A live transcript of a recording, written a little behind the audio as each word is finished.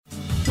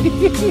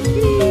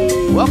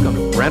Welcome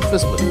to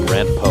Breakfast with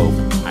Brent Pope.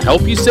 I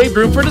hope you saved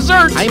room for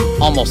dessert.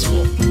 I'm almost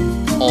full.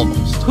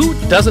 Almost. Who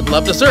doesn't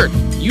love dessert?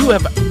 You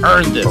have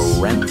earned this.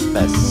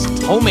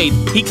 Breakfast. Homemade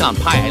pecan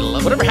pie, I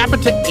love. Whatever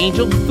happened to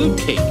angel food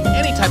cake?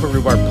 Any type of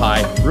rhubarb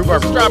pie.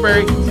 Rhubarb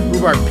strawberry,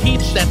 rhubarb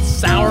peach, that's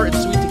sour and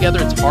sweet together.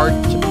 It's hard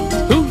to beat.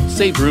 Who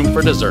saved room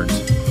for dessert?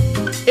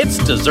 It's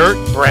Dessert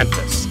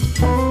Breakfast.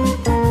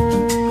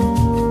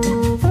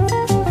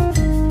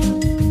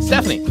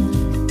 Stephanie,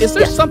 is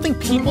there something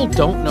people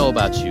don't know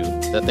about you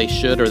that they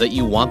should or that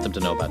you want them to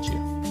know about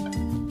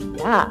you?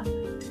 Yeah.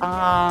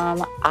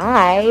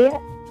 I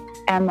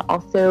am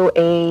also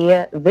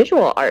a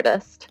visual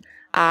artist.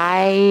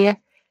 I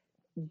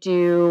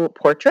do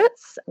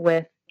portraits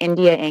with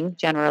India ink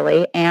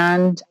generally,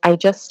 and I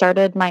just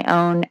started my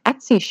own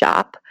Etsy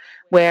shop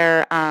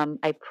where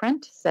I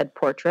print said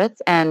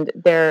portraits, and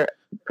they're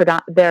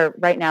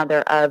right now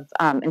they're of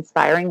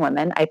inspiring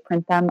women. I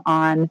print them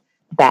on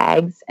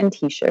bags and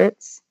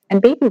T-shirts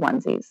and baby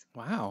onesies.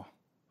 Wow.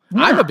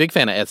 Yeah. I'm a big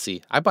fan of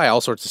Etsy. I buy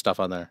all sorts of stuff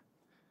on there.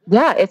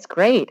 Yeah, it's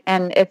great.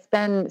 And it's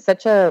been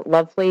such a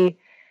lovely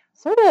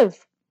sort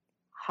of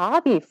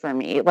hobby for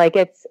me. Like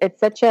it's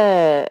such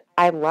I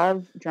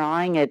love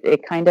drawing.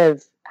 It kind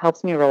of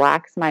helps me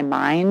relax my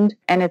mind.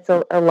 And it's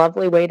a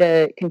lovely way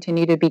to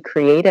continue to be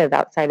creative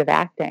outside of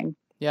acting.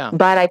 Yeah.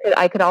 But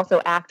I could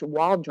also act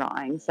while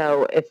drawing.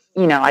 So if,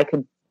 I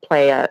could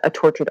play a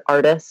tortured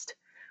artist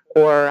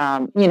or,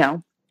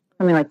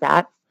 something like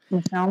that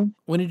in film.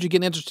 When did you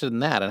get interested in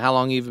that, and how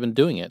long have you been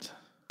doing it?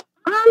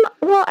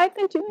 Well, I've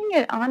been doing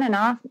it on and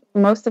off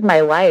most of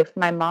my life.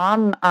 My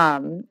mom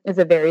is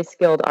a very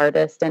skilled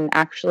artist and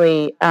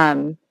actually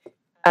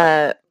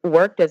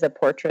worked as a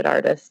portrait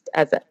artist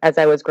as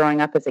I was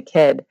growing up as a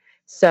kid.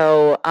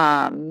 So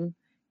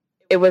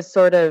it was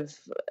sort of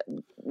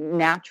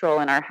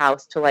natural in our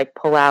house to like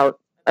pull out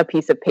a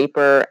piece of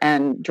paper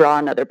and draw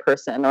another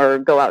person or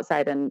go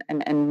outside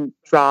and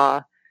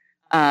draw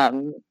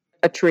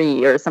a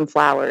tree or some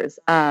flowers.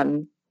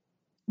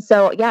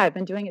 So yeah, I've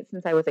been doing it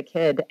since I was a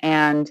kid,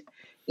 and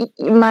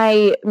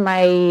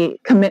my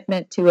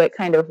commitment to it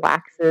kind of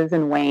waxes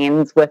and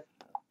wanes with,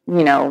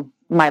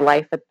 my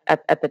life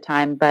at the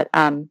time. But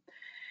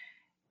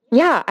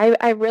yeah,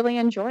 I really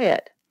enjoy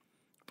it.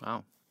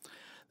 Wow.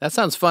 That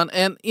sounds fun.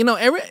 And,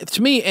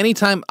 to me,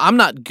 anytime I'm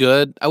not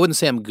good, I wouldn't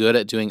say I'm good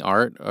at doing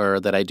art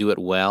or that I do it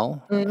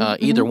well.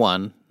 Mm-hmm.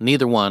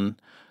 Neither one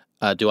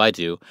do I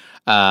do.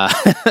 But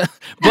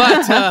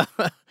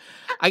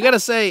I got to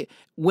say,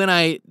 when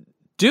I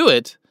do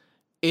it,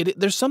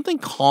 there's something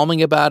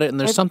calming about it, and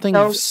there's something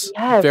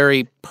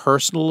very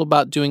personal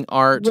about doing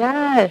art.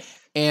 Yes.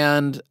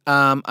 And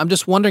I'm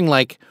just wondering,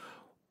 what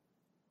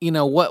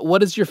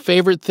is your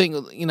favorite thing?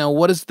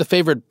 What is the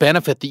favorite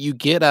benefit that you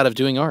get out of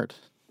doing art?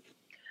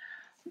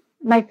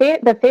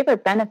 The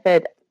favorite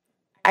benefit,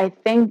 I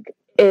think,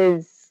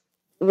 is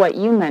what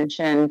you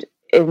mentioned,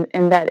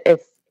 in that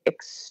it's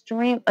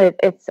extreme.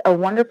 It's a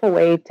wonderful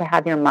way to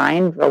have your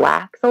mind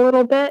relax a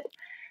little bit.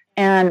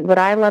 And what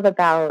I love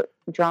about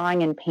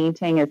drawing and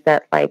painting is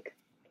that I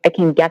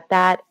can get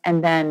that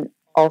and then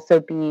also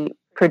be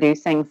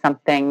producing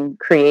something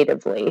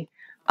creatively,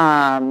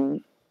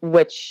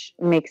 which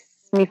makes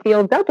me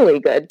feel doubly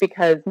good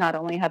because not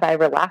only have I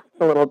relaxed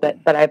a little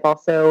bit, but I've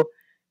also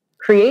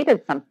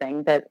created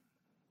something that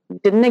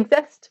didn't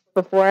exist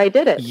before I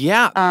did it.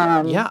 Yeah.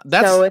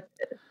 So it's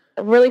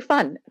really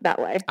fun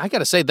that way. I got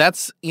to say,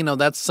 that's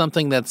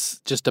something that's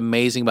just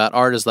amazing about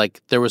art is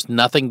there was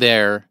nothing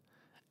there,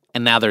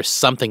 and now there's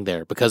something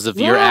there because of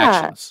your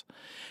actions.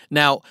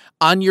 Now,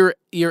 on your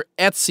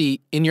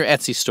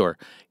Etsy store,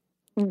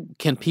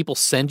 can people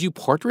send you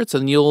portraits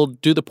and you'll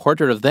do the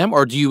portrait of them,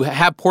 or do you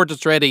have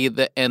portraits ready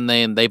and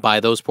then they buy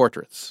those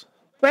portraits?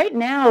 Right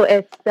now,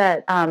 it's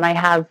that I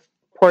have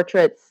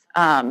portraits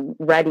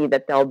ready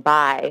that they'll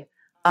buy,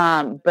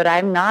 but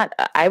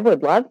I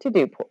would love to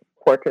do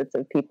portraits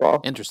of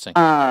people. Interesting.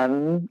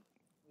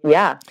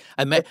 Yeah.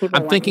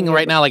 I'm thinking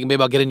right now, maybe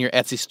I'll get in your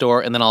Etsy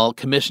store and then I'll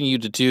commission you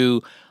to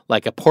do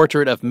a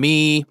portrait of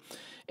me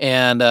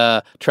and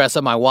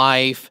Tressa, my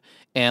wife,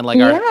 and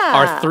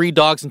our 3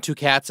 dogs and 2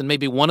 cats, and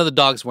maybe one of the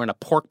dogs wearing a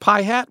pork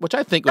pie hat, which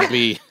I think would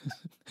be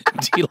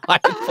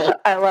delightful.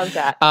 I love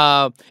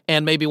that.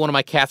 And maybe one of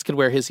my cats could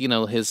wear his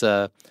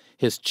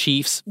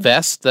Chiefs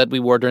vest that we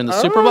wore during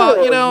the Super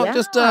Bowl.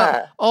 Just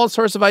all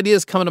sorts of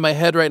ideas coming to my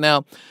head right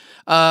now.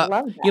 Love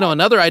that.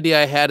 Another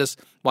idea I had is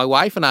my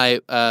wife and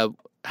I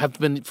have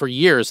been for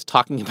years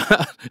talking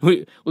about,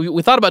 we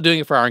thought about doing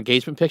it for our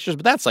engagement pictures,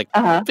 but that's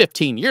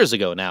 15 years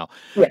ago now.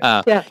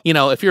 Yeah.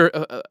 If you're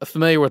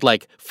familiar with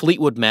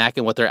Fleetwood Mac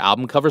and what their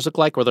album covers look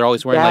like, where they're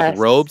always wearing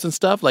robes and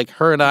stuff,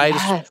 her and I,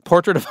 just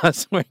portrait of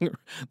us wearing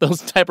those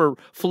type of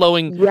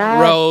flowing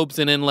robes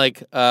and in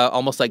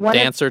almost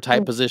dancer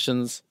type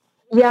positions.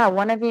 Yeah,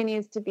 one of you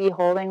needs to be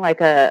holding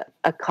a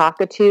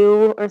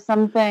cockatoo or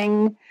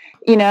something,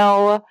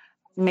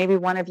 maybe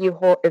one of you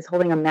is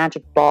holding a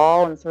magic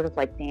ball and sort of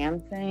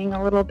dancing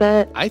a little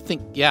bit. I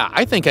think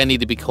I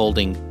need to be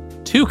holding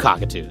 2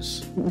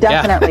 cockatoos.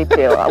 Definitely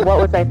 2. What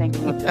was I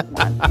thinking of just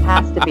one?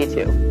 Has to be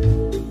 2.